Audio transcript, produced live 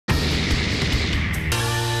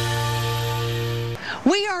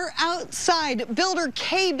We are outside builder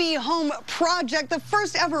KB Home Project, the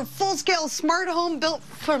first ever full-scale smart home built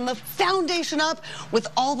from the foundation up with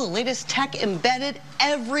all the latest tech embedded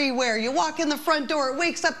everywhere. You walk in the front door, it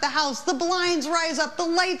wakes up the house, the blinds rise up, the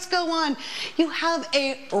lights go on. You have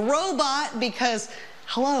a robot because,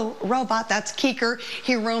 hello, robot, that's Keeker.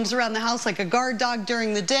 He roams around the house like a guard dog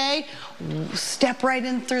during the day. Step right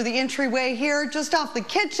in through the entryway here, just off the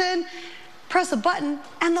kitchen. Press a button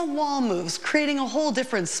and the wall moves, creating a whole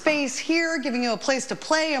different space here, giving you a place to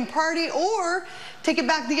play and party, or take it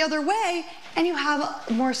back the other way and you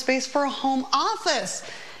have more space for a home office.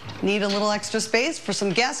 Need a little extra space for some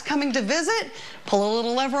guests coming to visit? Pull a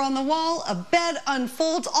little lever on the wall, a bed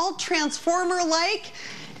unfolds, all transformer-like.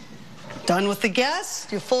 Done with the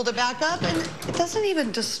guests, you fold it back up and it doesn't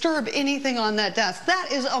even disturb anything on that desk. That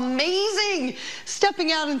is amazing.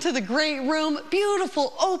 Stepping out into the great room,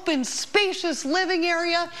 beautiful, open, spacious living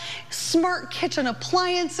area, smart kitchen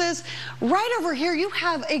appliances. Right over here, you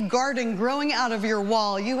have a garden growing out of your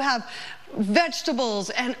wall. You have vegetables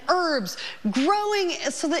and herbs growing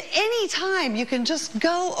so that anytime you can just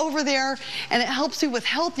go over there and it helps you with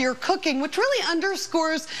healthier cooking, which really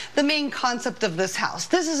underscores the main concept of this house.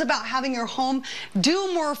 This is about having your home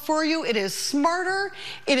do more for you. It is smarter,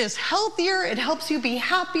 it is healthier, it helps you be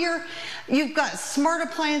happier. You've got smart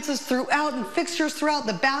appliances throughout and fixtures throughout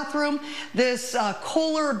the bathroom. This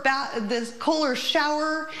Kohler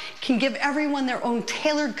shower can give everyone their own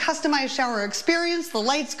tailored, customized shower experience. The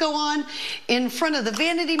lights go on in front of the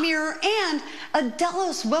vanity mirror, and a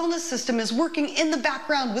Delos wellness system is working in the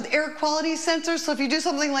background with air quality sensors. So if you do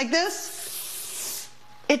something like this,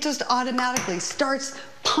 it just automatically starts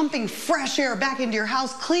pumping fresh air back into your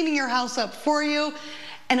house, cleaning your house up for you.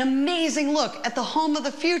 An amazing look at the home of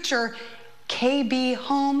the future, KB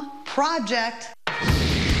Home Project.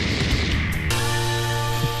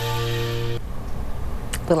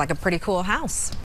 Look like a pretty cool house.